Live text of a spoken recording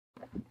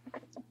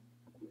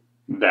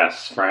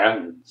Best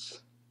friends.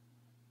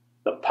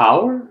 The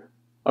power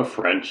of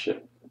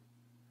friendship.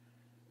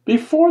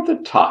 Before the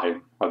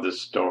time of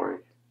this story,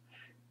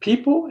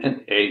 people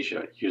in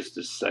Asia used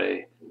to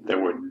say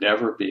there would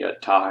never be a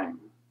time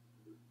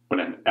when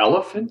an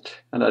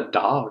elephant and a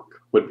dog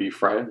would be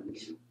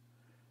friends.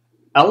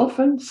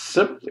 Elephants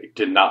simply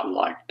did not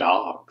like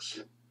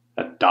dogs,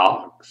 and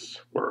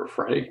dogs were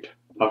afraid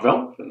of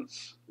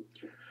elephants.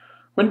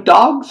 When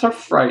dogs are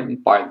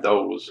frightened by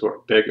those who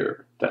are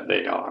bigger than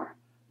they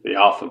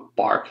often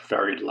bark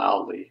very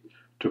loudly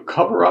to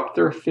cover up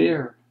their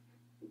fear.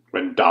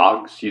 When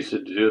dogs used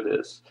to do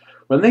this,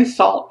 when they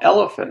saw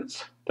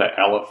elephants, the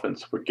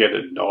elephants would get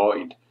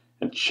annoyed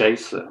and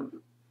chase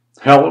them.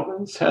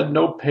 Elephants had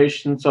no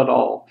patience at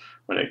all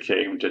when it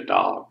came to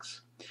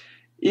dogs.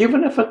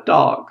 Even if a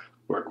dog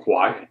were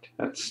quiet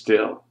and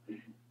still,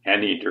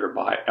 any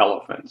nearby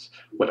elephants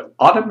would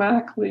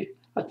automatically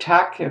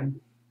attack him.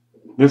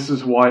 This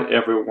is why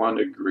everyone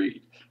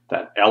agreed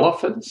that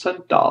elephants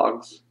and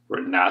dogs were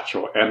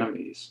natural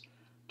enemies,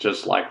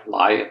 just like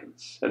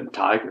lions and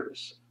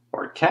tigers,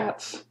 or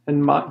cats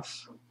and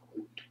mice.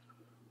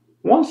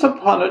 Once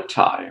upon a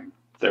time,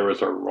 there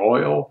was a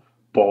royal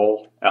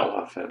bull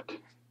elephant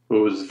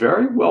who was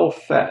very well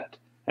fed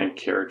and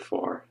cared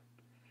for.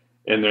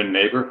 In the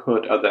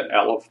neighborhood of the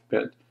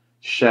elephant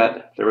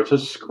shed, there was a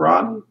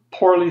scrawny,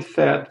 poorly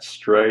fed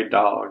stray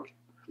dog.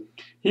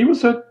 He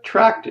was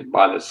attracted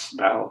by the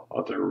smell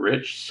of the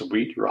rich,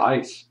 sweet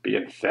rice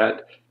being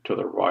fed to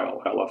the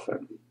royal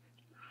elephant.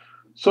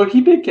 So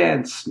he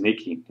began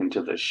sneaking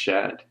into the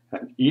shed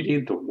and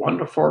eating the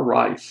wonderful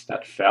rice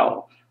that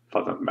fell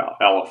from the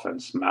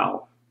elephant's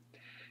mouth.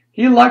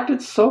 He liked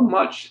it so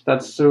much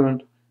that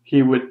soon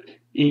he would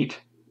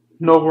eat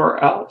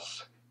nowhere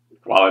else.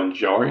 While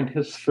enjoying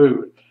his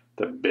food,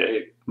 the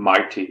big,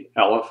 mighty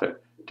elephant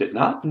did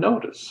not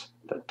notice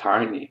the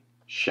tiny,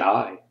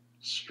 shy,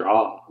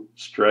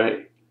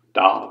 stray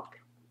dog.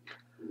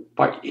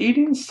 By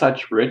eating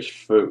such rich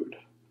food,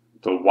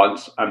 the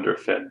once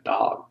underfed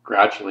dog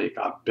gradually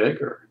got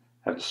bigger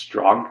and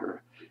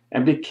stronger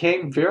and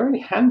became very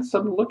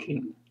handsome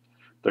looking.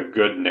 The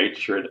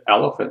good-natured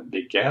elephant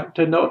began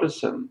to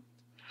notice him.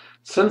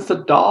 Since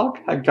the dog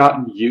had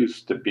gotten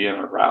used to being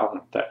around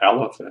the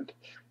elephant,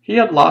 he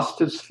had lost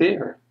his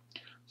fear,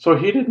 so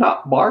he did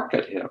not bark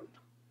at him.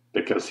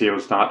 Because he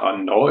was not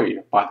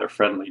annoyed by the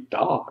friendly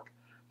dog,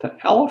 the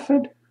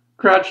elephant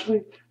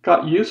gradually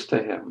got used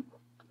to him.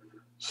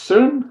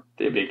 Soon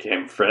they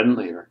became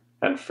friendlier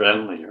and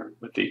friendlier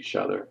with each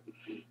other.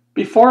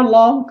 Before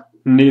long,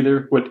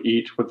 neither would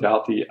eat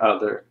without the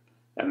other,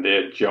 and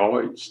they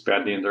enjoyed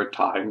spending their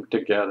time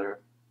together.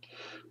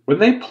 When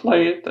they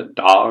played, the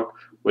dog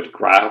would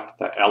grab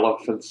the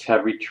elephant's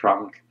heavy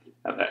trunk,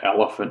 and the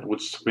elephant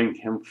would swing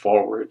him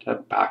forward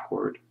and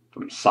backward,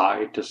 from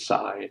side to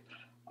side,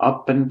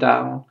 up and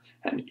down,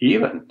 and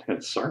even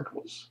in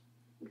circles.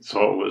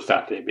 So it was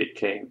that they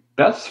became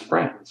best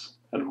friends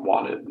and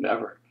wanted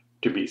never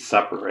to be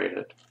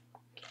separated.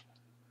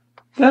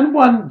 Then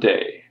one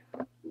day,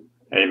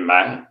 a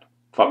man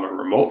from a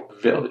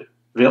remote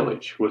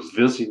village who was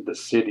visiting the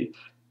city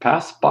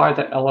passed by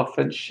the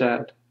elephant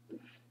shed.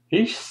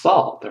 He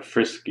saw the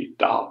frisky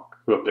dog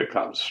who had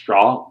become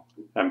strong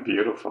and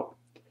beautiful.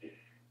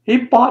 He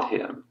bought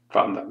him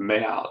from the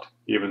mayout,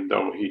 even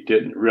though he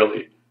didn't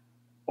really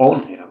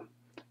own him.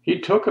 He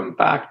took him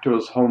back to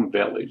his home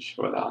village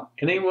without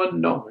anyone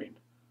knowing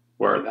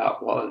where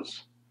that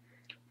was.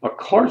 Of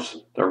course,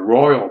 the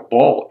royal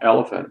bull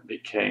elephant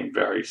became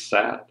very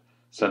sad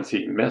since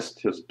he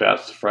missed his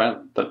best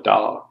friend, the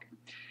dog.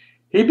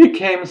 He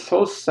became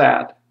so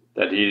sad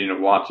that he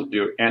didn't want to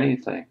do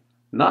anything,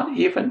 not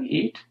even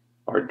eat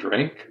or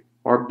drink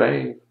or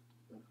bathe.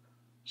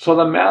 So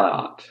the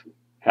mayout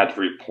had to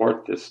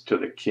report this to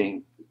the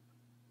king,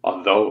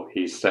 although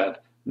he said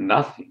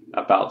nothing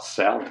about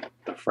selling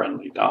the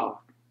friendly dog.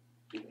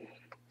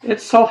 It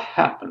so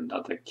happened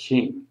that the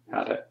king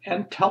had an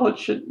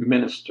intelligent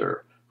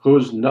minister who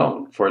was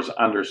known for his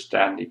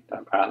understanding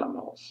of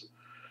animals.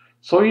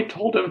 So he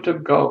told him to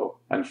go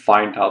and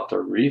find out the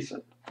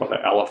reason for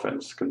the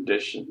elephant's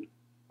condition.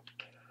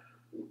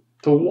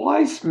 The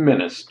wise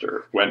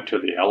minister went to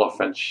the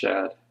elephant's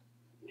shed.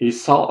 He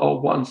saw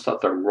at once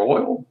that the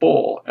royal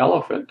bull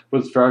elephant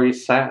was very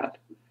sad.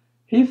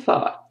 He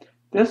thought,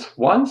 this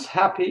once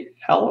happy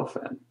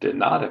elephant did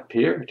not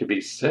appear to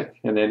be sick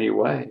in any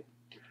way.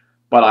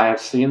 But I have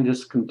seen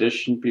this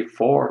condition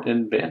before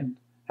in men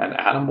and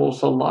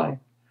animals alike.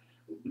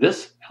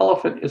 This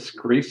elephant is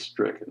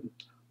grief-stricken,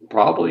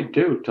 probably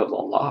due to the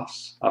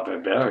loss of a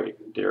very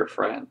dear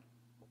friend.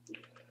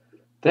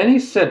 Then he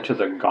said to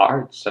the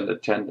guards and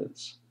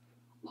attendants,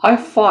 I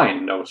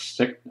find no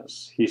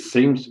sickness. He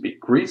seems to be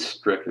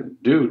grief-stricken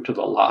due to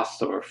the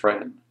loss of a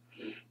friend.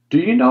 Do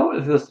you know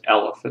if this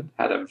elephant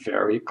had a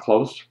very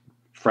close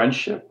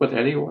friendship with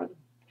anyone?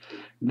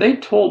 They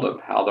told him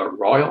how the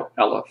royal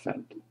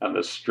elephant and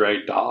the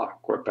stray dog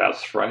were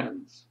best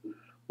friends.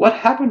 What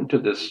happened to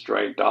this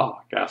stray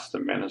dog? Asked the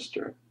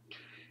minister.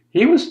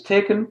 He was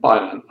taken by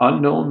an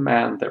unknown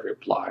man, they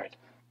replied,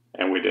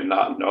 and we did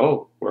not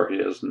know where he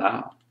is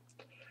now.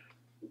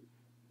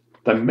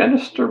 The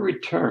minister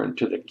returned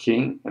to the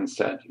king and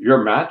said,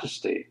 "Your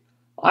Majesty,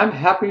 I'm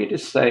happy to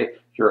say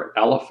your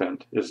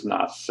elephant is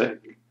not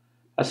sick."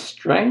 As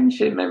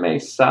strange as it may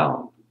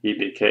sound, he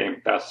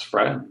became best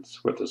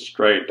friends with a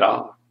stray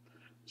dog.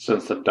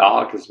 Since the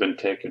dog has been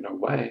taken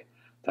away,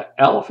 the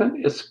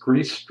elephant is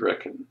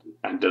grief-stricken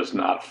and does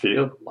not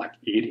feel like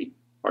eating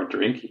or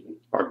drinking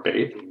or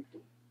bathing.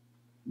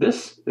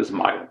 This is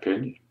my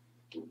opinion.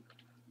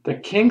 The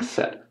king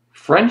said,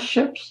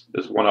 "Friendship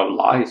is one of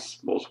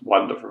life's most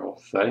wonderful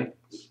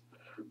things.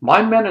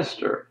 My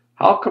minister,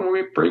 how can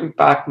we bring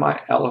back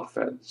my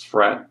elephant's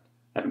friend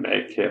and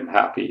make him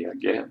happy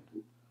again?"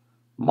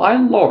 "My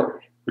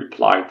lord,"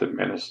 replied the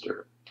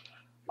minister,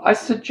 "I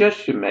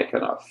suggest you make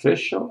an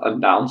official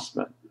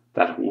announcement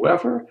that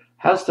whoever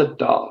has the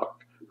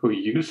dog who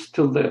used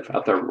to live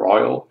at the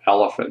royal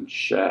elephant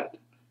shed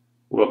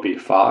will be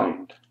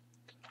fined."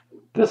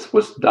 This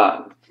was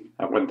done,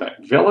 and when the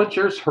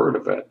villagers heard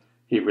of it,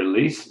 he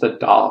released the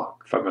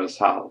dog from his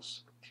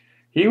house.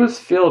 He was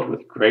filled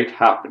with great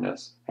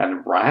happiness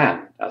and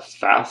ran as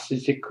fast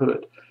as he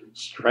could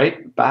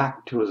straight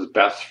back to his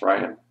best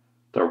friend,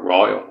 the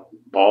royal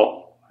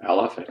bull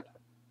elephant.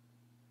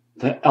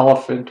 The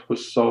elephant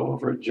was so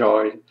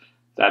overjoyed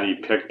that he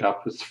picked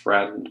up his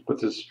friend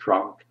with his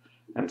trunk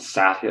and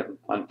sat him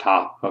on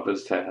top of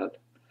his head.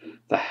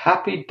 The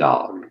happy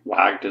dog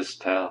wagged his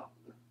tail,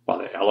 while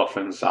the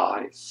elephant's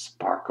eyes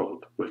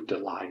sparkled with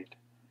delight.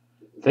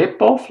 They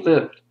both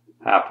lived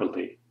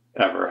happily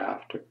ever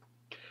after.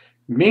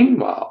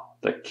 Meanwhile,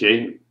 the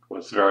king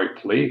was very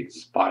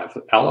pleased by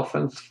the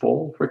elephant's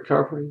full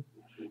recovery.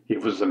 He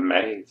was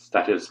amazed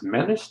that his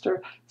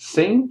minister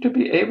seemed to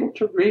be able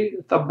to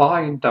read the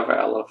mind of an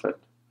elephant,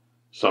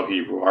 so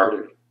he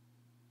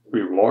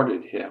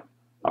rewarded him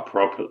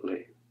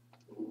appropriately.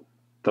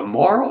 The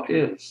moral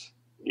is,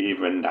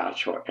 even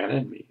natural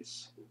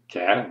enemies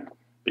can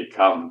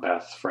become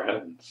best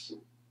friends.